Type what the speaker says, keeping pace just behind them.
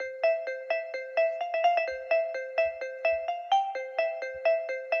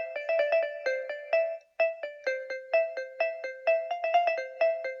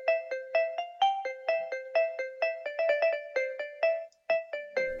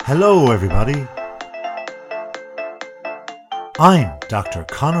Hello everybody. I'm Dr.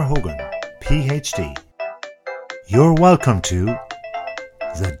 Conor Hogan Phd. You're welcome to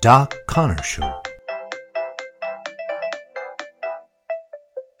The Doc Conor Show.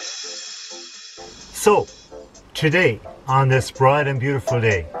 So, today, on this bright and beautiful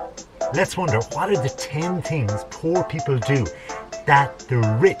day, let's wonder, what are the 10 things poor people do that the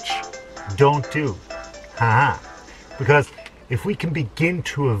rich don't do? Because if we can begin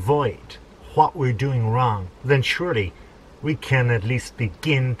to avoid what we're doing wrong, then surely we can at least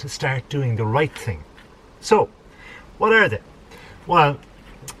begin to start doing the right thing. So, what are they? Well,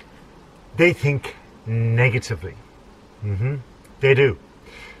 they think negatively. They do.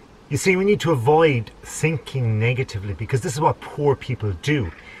 You see, we need to avoid thinking negatively because this is what poor people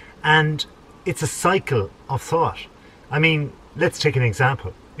do. And it's a cycle of thought. I mean, let's take an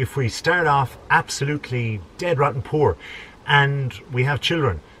example. If we start off absolutely dead rotten poor and we have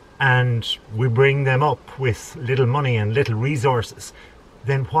children and we bring them up with little money and little resources,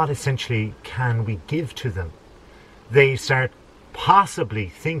 then what essentially can we give to them? They start possibly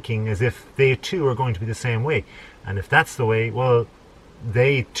thinking as if they too are going to be the same way. And if that's the way, well,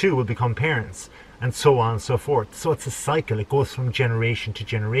 they too will become parents, and so on and so forth. So it's a cycle. It goes from generation to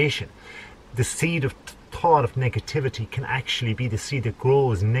generation. The seed of thought of negativity can actually be the seed that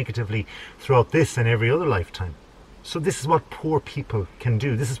grows negatively throughout this and every other lifetime. So this is what poor people can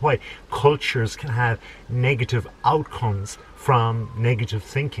do. This is why cultures can have negative outcomes from negative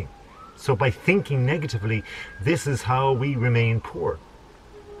thinking. So by thinking negatively, this is how we remain poor.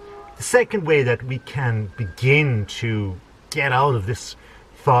 The second way that we can begin to get out of this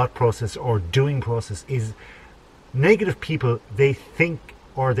thought process or doing process is negative people, they think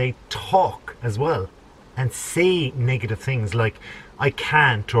or they talk as well and say negative things like I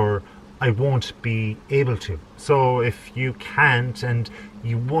can't or I won't be able to. So if you can't and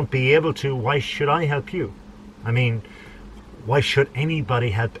you won't be able to, why should I help you? I mean, why should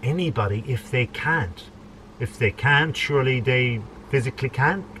anybody help anybody if they can't? If they can't, surely they physically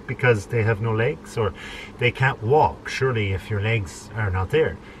can't because they have no legs, or they can't walk. Surely if your legs are not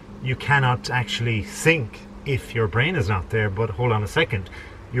there. You cannot actually think if your brain is not there, but hold on a second,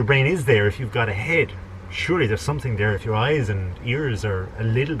 your brain is there if you've got a head. Surely there's something there if your eyes and ears are a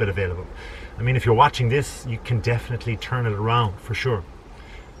little bit available. I mean, if you're watching this, you can definitely turn it around for sure.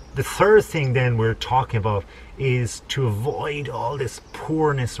 The third thing then we're talking about is to avoid all this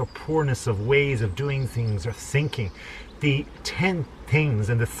poorness of ways of doing things or thinking. The 10 things,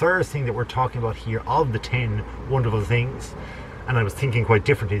 and the third thing that we're talking about here of the 10 wonderful things, and I was thinking quite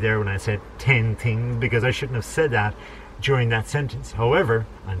differently there when I said 10 things because I shouldn't have said that during that sentence. However,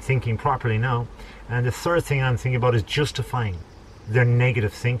 I'm thinking properly now, and the third thing I'm thinking about is justifying their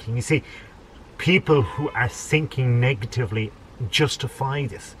negative thinking. You see, people who are thinking negatively justify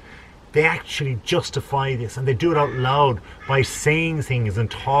this. They actually justify this, and they do it out loud by saying things and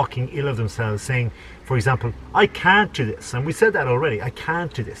talking ill of themselves, saying, for example, I can't do this. And we said that already. I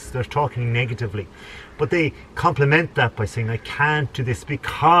can't do this. They're talking negatively. But they complement that by saying, I can't do this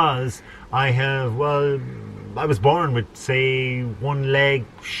because I was born with, say, one leg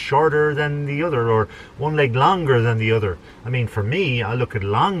shorter than the other or one leg longer than the other. I mean, for me, I look at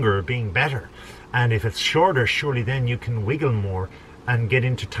longer being better. And if it's shorter, surely then you can wiggle more and get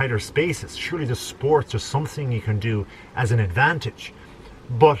into tighter spaces. Surely the sports or something you can do as an advantage.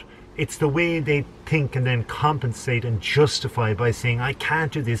 But it's the way they think and then compensate and justify by saying, I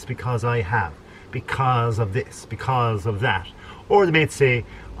can't do this because I have, because of this, because of that. Or they may say,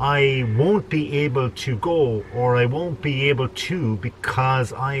 I won't be able to go, or I won't be able to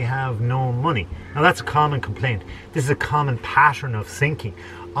because I have no money. Now that's a common complaint. This is a common pattern of thinking.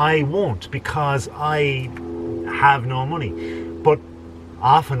 I won't because I have no money. But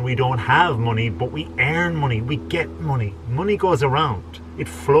often we don't have money, but we earn money, we get money. Money goes around, it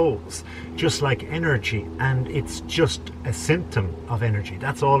flows, just like energy, and it's just a symptom of energy.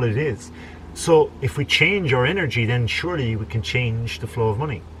 That's all it is. So if we change our energy, then surely we can change the flow of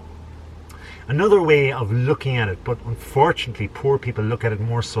money. Another way of looking at it, but unfortunately poor people look at it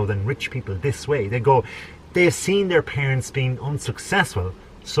more so than rich people this way. They've seen their parents being unsuccessful,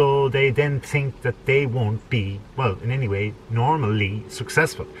 so they then think that they won't be, well, in any way, normally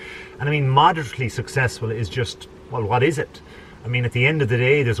successful. And I mean, moderately successful is just, well, what is it? I mean, at the end of the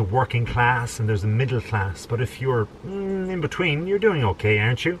day, there's a working class and there's a middle class. But if you're in between, you're doing okay,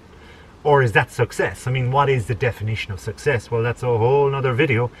 aren't you? Or is that success? I mean, what is the definition of success? Well, that's a whole nother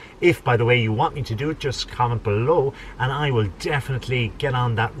video. If, by the way, you want me to do it, just comment below and I will definitely get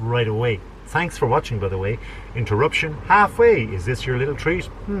on that right away. Thanks for watching, by the way. Interruption halfway. Is this your little treat?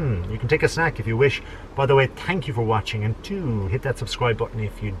 You can take a snack if you wish. By the way, thank you for watching, and do hit that subscribe button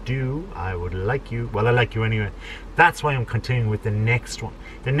if you do. I would like you. Well, I like you anyway. That's why I'm continuing with the next one.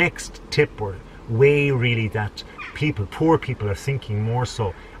 The next tip or way really that people, poor people, are thinking more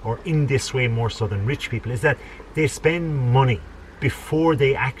so, or in this way more so than rich people, is that they spend money before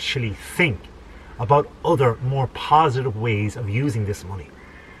they actually think about other more positive ways of using this money.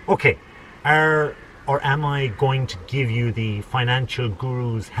 Okay, or am I going to give you the financial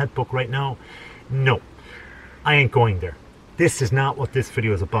guru's help book right now? No, I ain't going there. This is not what this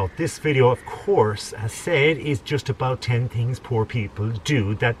video is about. This video, of course, as said, is just about 10 things poor people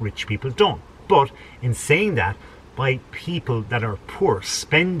do that rich people don't. But in saying that, by people that are poor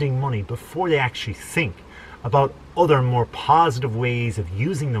spending money before they actually think about other more positive ways of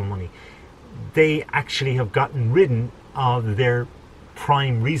using their money, they actually have gotten rid of their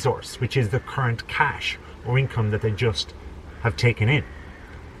prime resource, which is the current cash or income that they just have taken in.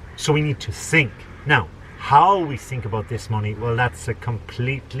 So we need to think. Now, how we think about this money, well, that's a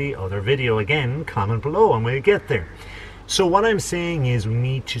completely other video. Again, comment below and we'll get there. So what I'm saying is we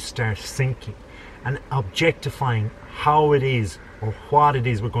need to start thinking and objectifying how it is or what it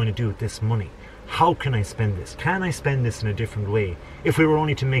is we're going to do with this money. How can I spend this? Can I spend this in a different way? If we were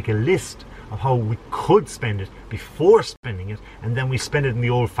only to make a list of how we could spend it before spending it, and then we spend it in the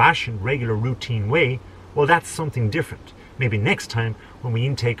old-fashioned, regular, routine way, well, that's something different. Maybe next time when we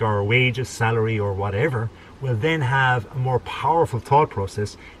intake our wages, salary, or whatever, we'll then have a more powerful thought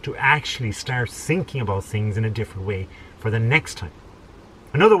process to actually start thinking about things in a different way for the next time.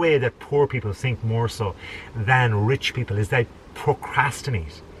 Another way that poor people think more so than rich people is they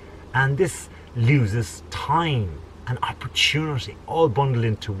procrastinate. And this loses time and opportunity all bundled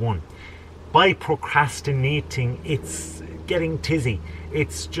into one. By procrastinating, it's getting tizzy.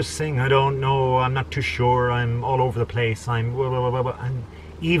 It's just saying, I don't know, I'm not too sure, I'm all over the place, I'm blah, blah, blah, blah. And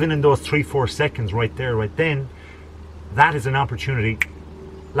even in those 3-4 seconds right there, right then, that is an opportunity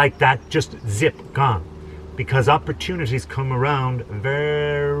like that, just zip, gone. Because opportunities come around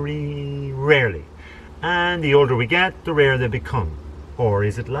very rarely. And the older we get, the rarer they become. Or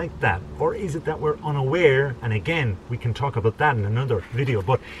is it like that? Or is it that we're unaware? And again, we can talk about that in another video.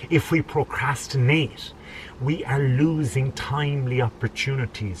 But if we procrastinate, we are losing timely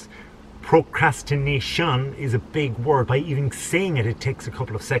opportunities. Procrastination is a big word. By even saying it, it takes a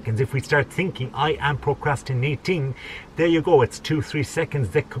couple of seconds. If we start thinking, I am procrastinating, there you go. It's 2-3 seconds.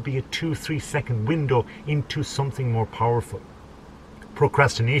 That could be a 2-3 second window into something more powerful.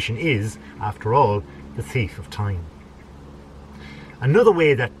 Procrastination is, after all, the thief of time. Another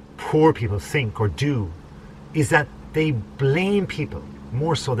way that poor people think or do is that they blame people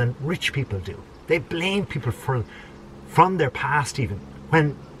more so than rich people do. They blame people from their past even,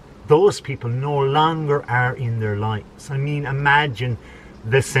 when those people no longer are in their lives. I mean, imagine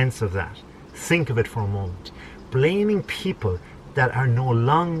the sense of that. Think of it for a moment. Blaming people that are no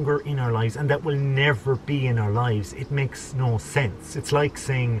longer in our lives and that will never be in our lives, it makes no sense. It's like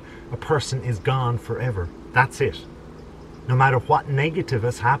saying a person is gone forever. That's it. No matter what negative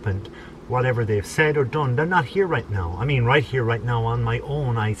has happened, whatever they've said or done, they're not here right now. I mean, right here, right now, on my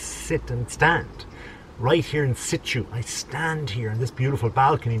own, I sit and stand. Right here in situ, I stand here in this beautiful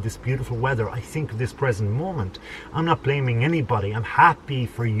balcony, this beautiful weather. I think of this present moment. I'm not blaming anybody. I'm happy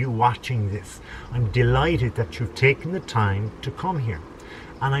for you watching this. I'm delighted that you've taken the time to come here.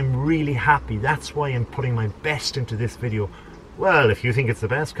 And I'm really happy. That's why I'm putting my best into this video. Well, if you think it's the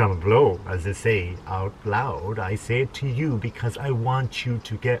best, comment below. As they say out loud, I say it to you because I want you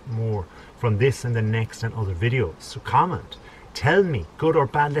to get more from this and the next and other videos. So comment. Tell me, good or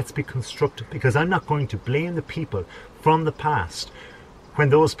bad, let's be constructive, because I'm not going to blame the people from the past when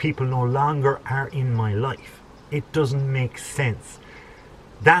those people no longer are in my life. It doesn't make sense.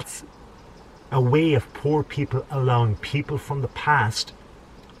 That's a way of poor people allowing people from the past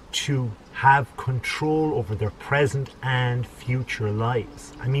to have control over their present and future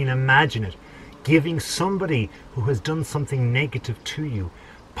lives. I mean, imagine it. Giving somebody who has done something negative to you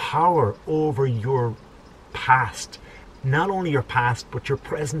power over your past. Not only your past, but your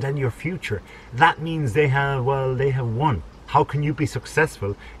present and your future. That means they have won. How can you be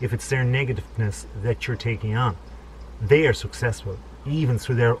successful if it's their negativeness that you're taking on? They are successful, even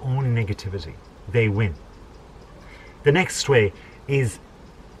through their own negativity. They win. The next way is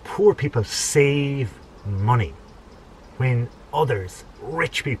poor people save money when others,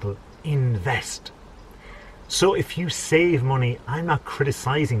 rich people, invest. So if you save money, I'm not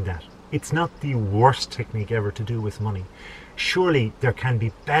criticizing that. It's not the worst technique ever to do with money. Surely there can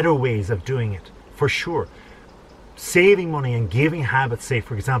be better ways of doing it, for sure. saving money and giving habits, say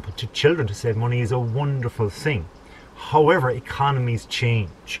for example to children to save money, is a wonderful thing. However, economies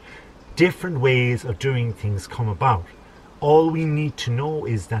change. Different ways of doing things come about. All we need to know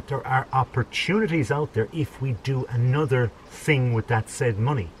is that there are opportunities out there if we do another thing with that said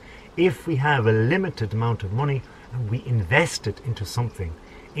money. If we have a limited amount of money and we invest it into something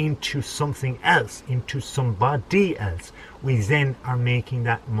else, into somebody else, we then are making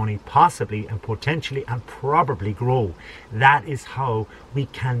that money possibly and potentially and probably grow. That is how we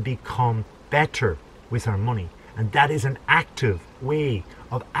can become better with our money. And that is an active way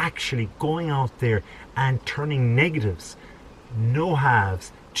of actually going out there and turning negatives, no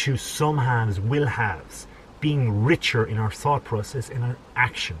haves, to some haves, will haves, being richer in our thought process and our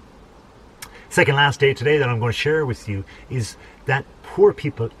action. Second last day today that I'm going to share with you is that poor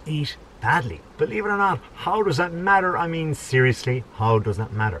people eat badly. Believe it or not, how does that matter? I mean, seriously, how does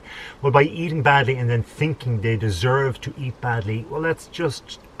that matter? Well, by eating badly and then thinking they deserve to eat badly, well, that's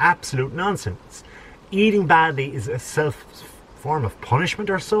just absolute nonsense. Eating badly is a form of punishment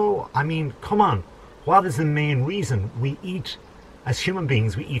or so. I mean, come on. What is the main reason we eat? As human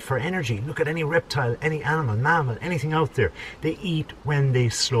beings, we eat for energy. Look at any reptile, any animal, mammal, anything out there. They eat when they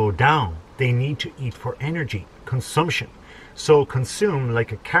slow down. They need to eat for energy, consumption. So consume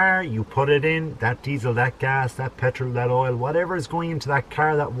like a car, you put it in, that diesel, that gas, that petrol, that oil, whatever is going into that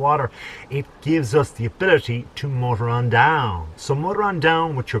car, that water, it gives us the ability to motor on down. So motor on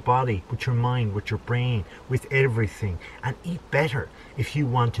down with your body, with your mind, with your brain, with everything, and eat better if you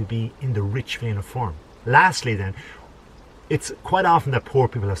want to be in the rich vein of form. Lastly then, it's quite often that poor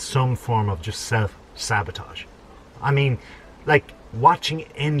people have some form of just self-sabotage. I mean, like watching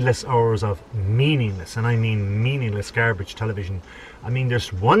endless hours of meaningless, and I mean meaningless garbage television. I mean,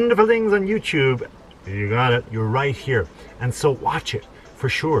 there's wonderful things on YouTube. You got it, you're right here. And so watch it, for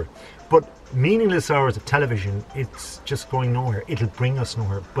sure. But meaningless hours of television, it's just going nowhere. It'll bring us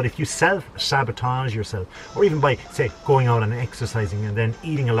nowhere. But if you self-sabotage yourself, or even by, say, going out and exercising and then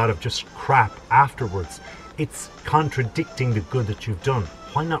eating a lot of just crap afterwards, it's contradicting the good that you've done.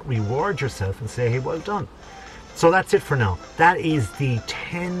 Why not reward yourself and say, hey, well done? So that's it for now. That is the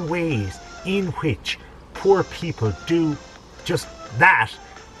 10 ways in which poor people do just that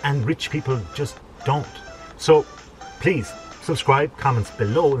and rich people just don't. So please subscribe, comments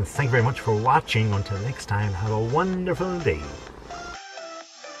below, and thank you very much for watching. Until next time, have a wonderful day.